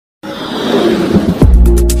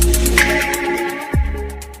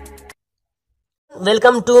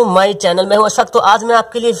Welcome to my channel. मैं हूं अशफाक। तो आज मैं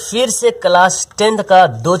आपके लिए फिर से क्लास 10th का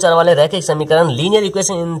 2 4 वाले रैखिक समीकरण लीनियर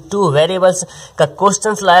इक्वेशन इन 2 वेरिएबल्स का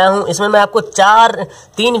क्वेश्चंस लाया हूं। इसमें मैं आपको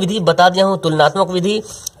 3 विधि बता दिया हूं, तुलनात्मक विधि,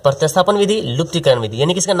 प्रतिस्थापन विधि, लुप्तीकरण विधि,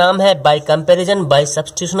 यानी कि इसका नाम है bye comparison, bye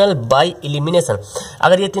सब्स्टिट्यूशनल, by elimination.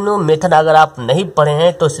 अगर ये तीनों मेथड अगर आप नहीं पढ़े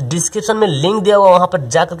हैं तो डिस्क्रिप्शन में लिंक दिया हुआ, वहां पर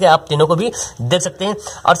जाकर के आप तीनों को भी देख सकते हैं।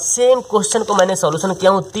 और सेम क्वेश्चन को मैंने सॉल्यूशन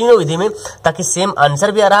किया हूं तीनों विधि में, ताकि सेम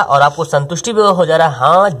आंसर भी आ रहा और आपको संतुष्टि भी हो जा रहा है,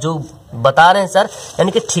 हाँ जो बता रहे हैं सर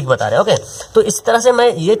यानी कि ठीक बता रहे हैं। ओके, तो इस तरह से मैं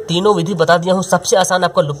ये तीनों विधि बता दिया हूं। सबसे आसान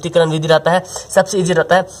आपका लुप्तीकरण विधि रहता है, सबसे इजी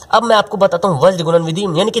रहता है। अब मैं आपको बताता हूं वज्र गुणन विधि,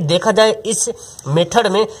 यानी कि देखा जाए इस मेथड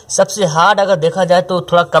में सबसे हार्ड अगर देखा जाए तो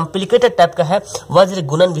थोड़ा कॉम्प्लिकेटेड टाइप का है वज्र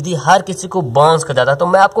गुणन विधि, हर किसी को बाउंस कर जाता है। तो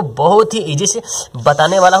मैं आपको बहुत ही इजी से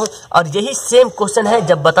बताने वाला हूं और यही सेम क्वेश्चन है,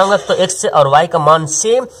 जब बताऊंगा तो एक्स और वाई का मान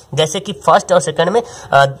सेम, जैसे कि फर्स्ट और सेकंड में,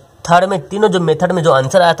 थर्ड में, तीनों जो मेथड में जो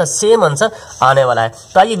आंसर आया था सेम आंसर आने वाला है।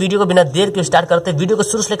 तो आइए वीडियो को बिना देर के स्टार्ट करते हैं। वीडियो को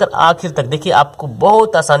शुरू से लेकर आखिर तक देखिए, आपको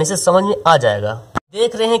बहुत आसानी से समझ में आ जाएगा।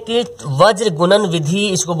 देख रहे हैं कि वज्र गुणन विधि,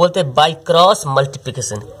 इसको बोलते हैं by cross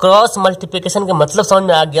multiplication. Cross multiplication का मतलब समझ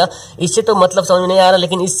में आ गया, इससे तो मतलब समझ में नहीं आ रहा,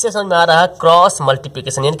 लेकिन इससे समझ में आ रहा है क्रॉस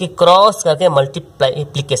मल्टीप्लिकेशन, यानी कि क्रॉस करके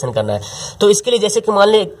मल्टीप्लिकेशन करना है। तो इसके लिए जैसे कि मान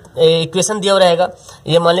ले इक्वेशन दिया रहेगा,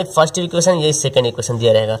 ये मान ले फर्स्ट इक्वेशन, ये सेकंड इक्वेशन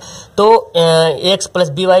दिया रहेगा। तो x plus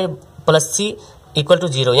B Y plus C equal to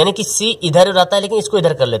 0, यानी कि सी इधर रहता है लेकिन इसको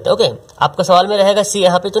इधर कर लेते हैं। ओके, आपका सवाल में रहेगा सी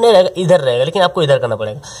यहाँ पे तो नहीं रहेगा, इधर रहेगा, लेकिन आपको इधर करना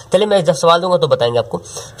पड़ेगा। चलिए मैं जब सवाल दूंगा तो बताएंगे आपको।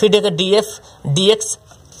 फिर देखिए डी एफ डी एक्स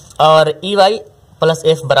और ई वाई प्लस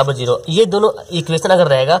एफ बराबर 0, ये दोनों इक्वेशन अगर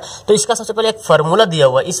रहेगा तो इसका सबसे पहले एक फार्मूला दिया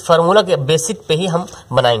हुआ है, इस फार्मूला के बेसिक पे ही हम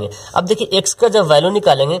बनाएंगे। अब देखिए एक्स का जब वैल्यू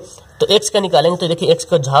निकालेंगे तो एक्स का निकालेंगे तो देखिए एक्स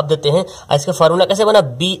को झाप देते हैं और इसका फार्मूला कैसे बना,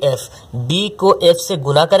 बी एफ, बी को एफ से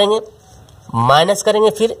गुना करेंगे, माइनस करेंगे,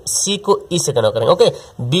 फिर सी को ई से गुना करेंगे। ओके,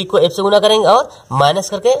 बी को एफ से गुना करेंगे और माइनस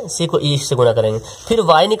करके सी को ई से गुना करेंगे। फिर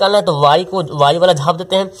वाई निकालना है तो वाई को वाई वाला झाप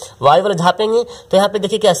देते हैं, वाई वाला झापेंगे तो यहाँ पे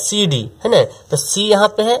देखिए क्या सी डी है ना, तो सी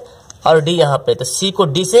यहाँ पे है और डी यहाँ पे, तो सी को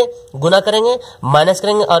डी से गुना करेंगे, माइनस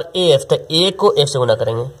करेंगे और ए एफ, तो ए को एफ से गुना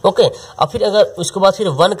करेंगे। ओके, और फिर अगर उसके बाद फिर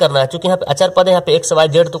 1 करना है, क्योंकि यहाँ पे अचर पद है, यहाँ पे एक्स वाई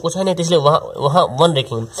जेड तो कुछ है नहीं, तो इसलिए वहाँ 1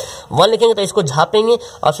 लिखेंगे। 1 लिखेंगे तो इसको झापेंगे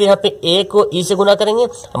और फिर यहाँ पे ए को ई से गुना करेंगे,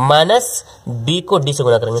 माइनस बी को डी से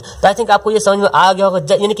गुना करेंगे। तो आई थिंक आपको ये समझ में आ गया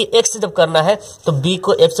होगा, यानी कि एक्स से जब करना है तो बी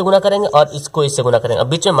को एफ से गुना करेंगे और इसको इससे गुना करेंगे, अब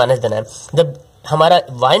बीच में माइनस देना है। जब हमारा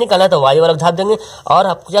y निकालना है तो y वाला झाप देंगे और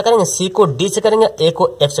आप क्या करेंगे, c को d से करेंगे, a को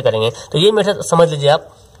f से करेंगे। तो ये मेथड समझ लीजिए आप।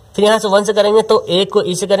 फिर यहाँ से 1 से करेंगे तो a को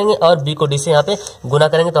e से करेंगे और b को d से यहाँ पे गुना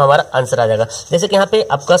करेंगे तो हमारा आंसर आ जाएगा। जैसे कि यहाँ पे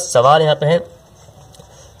आपका सवाल यहाँ पे है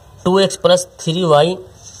 2x plus 3y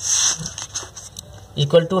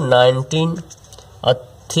equal to 19 और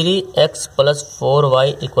 3x plus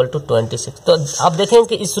 4y equal to 26। तो आप देखें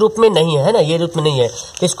कि इस रूप में नहीं है ना, ये रूप में नहीं है,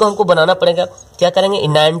 तो इसको हमको बनाना पड़ेगा। क्या करेंगे,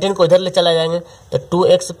 19 को इधर ले चला जाएंगे तो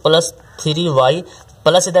 2x प्लस 3y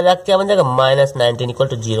प्लस इधर जाकर क्या बन जाएगा, माइनस 19 इक्वल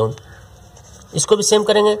टू 0। इसको भी सेम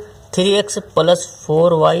करेंगे, 3x प्लस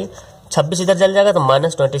 4y 26 इधर चल जाएगा तो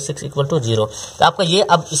माइनस 26 इक्वल टू 0। तो आपका ये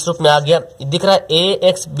अब इस रूप में आ गया, दिख रहा है ए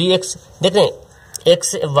एक्स बी एक्स, देख रहे हैं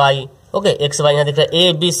x Y. Okay, x Y यहाँ दिख रहा है,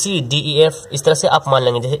 A B C D E F, इस तरह से आप मान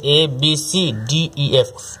लेंगे, जैसे A B C D E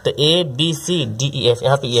F, तो A B C D E F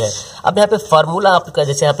यहाँ पे ये है। अब यहाँ पे फार्मूला आपका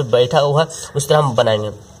जैसे यहाँ पे बैठा हुआ है उस तरह हम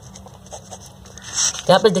बनाएंगे।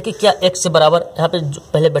 यहाँ पे देखिए क्या एक्स से बराबर यहाँ पे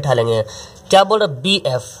पहले बैठा लेंगे, क्या बोल रहा है, बी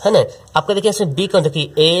एफ है ना। आपका देखिए इसमें बी कौन,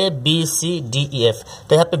 देखिए A B C D E F,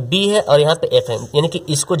 तो यहाँ पे बी है और यहाँ पे एफ है, यानी कि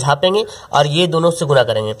इसको झापेंगे और ये दोनों से गुना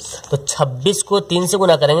करेंगे। तो 26 को 3 से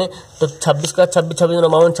गुना करेंगे तो 26 का 26 26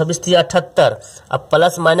 52, 26 3 78, अब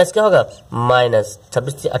प्लस माइनस क्या होगा, माइनस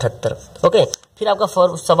 26 3 78। ओके, फिर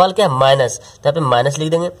आपका सवाल क्या है, माइनस, तो यहाँ पे माइनस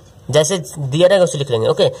लिख देंगे, जैसे दिया रहेगा उसे लिख लेंगे।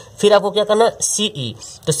 ओके, फिर आपको क्या करना है, सी ई,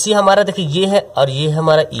 तो सी हमारा देखिए ये है और ये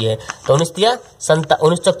हमारा ई है, तो 19 दिया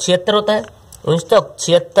 19 चौक 76 होता है, 19 चौक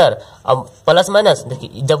 76। अब प्लस माइनस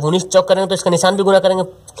देखिए, जब 19 चौक करेंगे तो इसका निशान भी गुना करेंगे,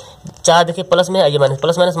 4 देखिए प्लस में, ये माइनस,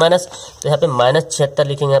 प्लस माइनस माइनस, तो यहाँ पे माइनस 76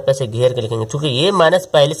 लिखेंगे, यहाँ पे ऐसे घेर के लिखेंगे, क्योंकि ये माइनस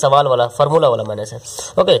पहले सवाल वाला फार्मूला वाला माइनस है।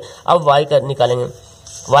 ओके, अब वाई का निकालेंगे,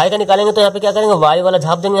 y का निकालेंगे तो यहाँ पे क्या करेंगे, y वाला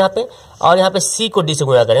झाप देंगे यहाँ पे और यहाँ पे c को d से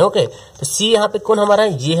गुणा करेंगे। ओके, तो c यहाँ पे कौन हमारा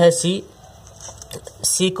है, ये है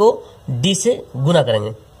c को d से गुना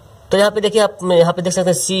करेंगे। तो यहाँ पे देखिए आप यहाँ पे देख सकते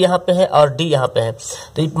हैं c यहाँ पे है और d यहाँ पे है,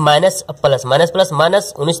 तो minus plus minus plus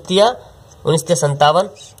minus 19 दिया 57,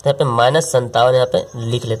 तो यहाँ पे माइनस 57 यहाँ पे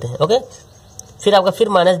लिख लेते हैं। ओके, फिर आपका फिर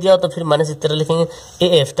माइनस दिया हो तो फिर माइनस इस तरह लिखेंगे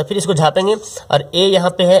ए एफ, तो फिर इसको झापेंगे और a यहाँ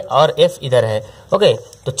पे है और f इधर है। ओके,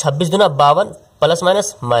 तो 26 दूना 52 प्लस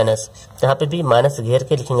माइनस माइनस, तो यहाँ पे भी माइनस घेर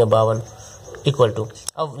के लिखेंगे 52 इक्वल टू,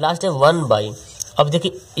 अब लास्ट है 1 बाई, अब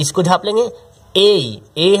देखिए इसको झाप लेंगे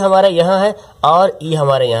ए हमारा यहाँ है और ई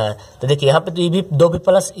हमारे यहाँ है। तो देखिए यहाँ पे तो ये भी 2 भी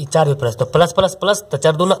प्लस, 4 भी प्लस, तो प्लस प्लस प्लस, तो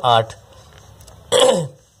 4 दूना 8।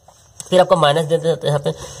 फिर आपको माइनस दे देते यहाँ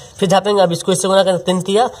पे, फिर झापेंगे। अब इसको इससे गुना करें, 3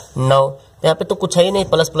 तिया 9, यहाँ पे तो कुछ है ही नहीं,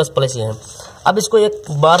 प्लस प्लस प्लस ही है। अब इसको एक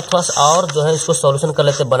बार थोड़ा सा और जो है इसको सॉल्यूशन कर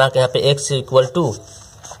लेते हैं बना के। यहाँ पे x इक्वल टू,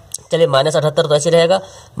 चलिए -78 तो ऐसे रहेगा,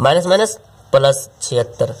 minus minus plus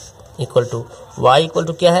 76 equal to y equal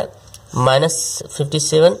to क्या है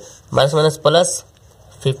 -57 माइनस माइनस प्लस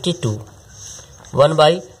 52,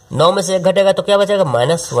 1/9 में से 1 घटेगा तो क्या बचेगा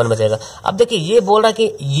 -1 बचेगा। अब देखिए ये बोल रहा है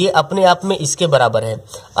कि ये अपने आप में इसके बराबर है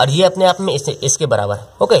और ये अपने आप में इसके बराबर है।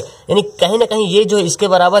 ओके, यानी कहीं ना कहीं ये जो है इसके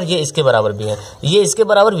बराबर, ये इसके बराबर भी है, ये इसके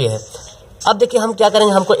बराबर भी है। अब देखिए हम क्या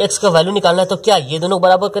करेंगे, हमको x का वैल्यू निकालना है, तो क्या ये दोनों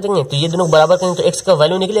बराबर करेंगे, तो ये दोनों बराबर करेंगे तो x का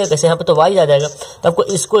वैल्यू निकलेगा कैसे, यहाँ पे तो y आ जाएगा, तो आपको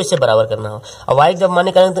इसको इससे बराबर करना हो। और y जब मान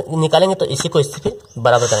निकालेंगे तो इसी को इससे फिर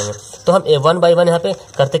बराबर करेंगे। तो हम 1/1 यहाँ पे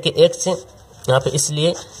करते कि x से यहाँ पे,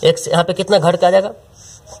 इसलिए x यहाँ पे कितना घट के आ जाएगा।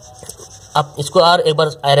 अब इसको और एक बार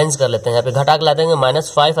अरेंज कर लेते हैं, यहाँ पे घटा के ला देंगे,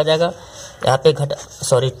 -5 आ जाएगा, यहाँ पे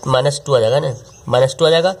 -2 आ जाएगा ना, -2 आ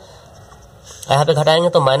जाएगा, यहाँ पे घटाएंगे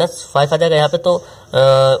तो -5 आ जाएगा, यहाँ पे तो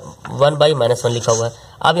 1/-1 लिखा हुआ है।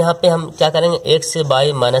 अब यहाँ पे हम क्या करेंगे,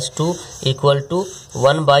 x/-2 इक्वल टू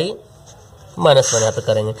 1/-1 यहाँ पे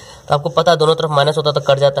करेंगे। तो आपको पता है दोनों तरफ माइनस होता तो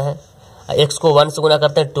कट जाता है। x को 1 से गुना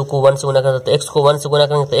करते हैं, 2 को 1 से गुना करते हैं, तो x को 1 से गुना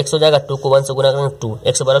करेंगे तो x हो जाएगा, 2 को 1 से गुना करेंगे 2,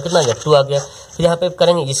 x बराबर कितना आ गया 2 आ गया। फिर यहाँ पे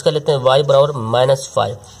करेंगे, इसका लेते हैं y बराबर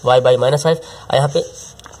 -5, y/-5, और यहाँ पे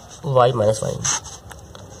y-5।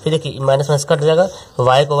 फिर देखिए माइनस कट जाएगा,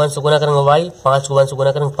 y को 1 से गुना करेंगे y, 5 को 1 से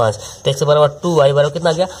गुना करेंगे 5, तो x बराबर 2, y बराबर कितना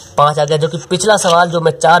आ गया 5 आ गया। जो कि पिछला सवाल जो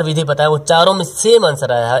मैं 4 विधि बताया वो चारों में सेम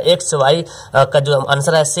आंसर आया है, x y का जो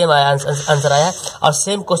आंसर है सेम आंसर आया है और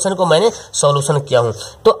सेम क्वेश्चन को मैंने सॉल्यूशन किया हूँ।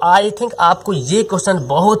 तो आई थिंक आपको ये क्वेश्चन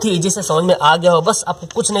बहुत ही इजी से समझ में आ गया हो। बस आपको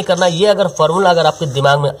कुछ नहीं करना, ये अगर फॉर्मूला अगर आपके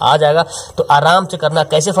दिमाग में आ जाएगा तो आराम से करना।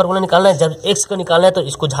 कैसे फॉर्मूला निकालना है, जब x को निकालना है तो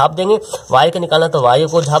इसको झाप देंगे, y का निकालना है तो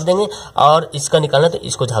y को झाप देंगे, और इसका निकालना है तो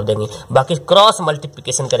इसको झाप देंगे। बाकी क्रॉस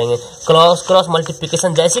मल्टीप्लिकेशन करेंगे, क्रॉस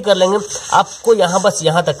मल्टीप्लिकेशन जैसे कर लेंगे आपको यहाँ बस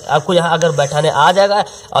यहाँ तक आपको यहाँ अगर बैठाने आ जाएगा,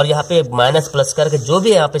 और यहाँ पे माइनस प्लस करके जो भी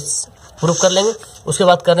है यहाँ पे प्रूफ कर लेंगे। उसके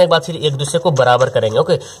बाद करने के बाद फिर एक दूसरे को बराबर करेंगे।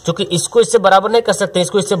 ओके, क्योंकि इसको इससे बराबर नहीं कर सकते,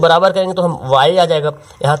 इसको इससे बराबर करेंगे तो हम y आ जाएगा,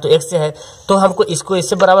 यहाँ तो x से है, तो हमको इसको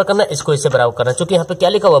इससे बराबर करना है, इसको इससे बराबर करना है। क्योंकि यहाँ पे क्या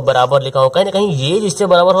लिखा हुआ बराबर लिखा हुआ, कहीं ना कहीं ये इससे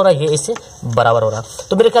बराबर हो रहा है, ये इससे बराबर हो रहा है।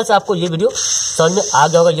 तो मेरे ख्याल से आपको ये वीडियो समझ में आ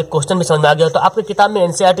गया होगा, ये क्वेश्चन भी समझ में आ गया हो। तो आपकी किताब में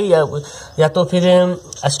एनसीईआरटी या तो फिर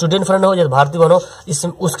स्टूडेंट फ्रेंड हो या भारती बहन हो,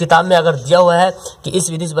 उस किताब में अगर दिया हुआ है कि इस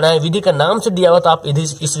विधि से बनाए, विधि का नाम से दिया हुआ, तो आप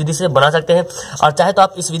इस विधि से बना सकते हैं। और चाहे तो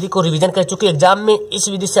आप इस विधि को रिवीजन करें, चूंकि एग्जाम में इस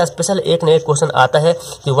विधि से स्पेशल एक नया क्वेश्चन आता है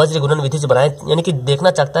कि वज्र गुणन विधि से बनाए, यानी कि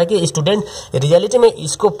देखना चाहता है कि स्टूडेंट रियलिटी में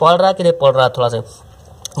इसको पढ़ रहा है कि नहीं पढ़ रहा है थोड़ा सा,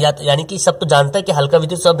 यानी कि सब तो जानता है कि हल्का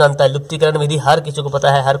विधि सब जानता है, लुप्तीकरण विधि हर किसी को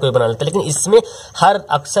पता है, हर कोई बना लेता है, लेकिन इसमें हर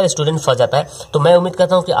अक्सर स्टूडेंट फंस जाता है। तो मैं उम्मीद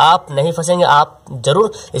करता हूं कि आप नहीं फंसेंगे, आप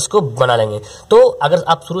जरूर इसको बना लेंगे। तो अगर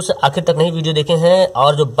आप शुरू से आखिर तक नहीं वीडियो देखे हैं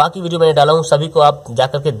और जो बाकी वीडियो मैंने डाला हूं सभी को आप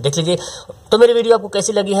जाकर के देख लीजिए। तो मेरी वीडियो आपको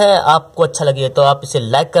कैसी लगी है, आपको अच्छा लगी है तो आप इसे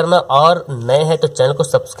लाइक करना, और नए हैं तो चैनल को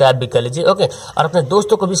सब्सक्राइब भी कर लीजिए। ओके, और अपने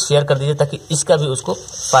दोस्तों को भी शेयर कर दीजिए ताकि इसका भी उसको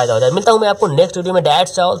फायदा हो जाए। मिलता हूं मैं आपको नेक्स्ट वीडियो में।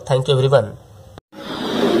 That's all, thank you everyone.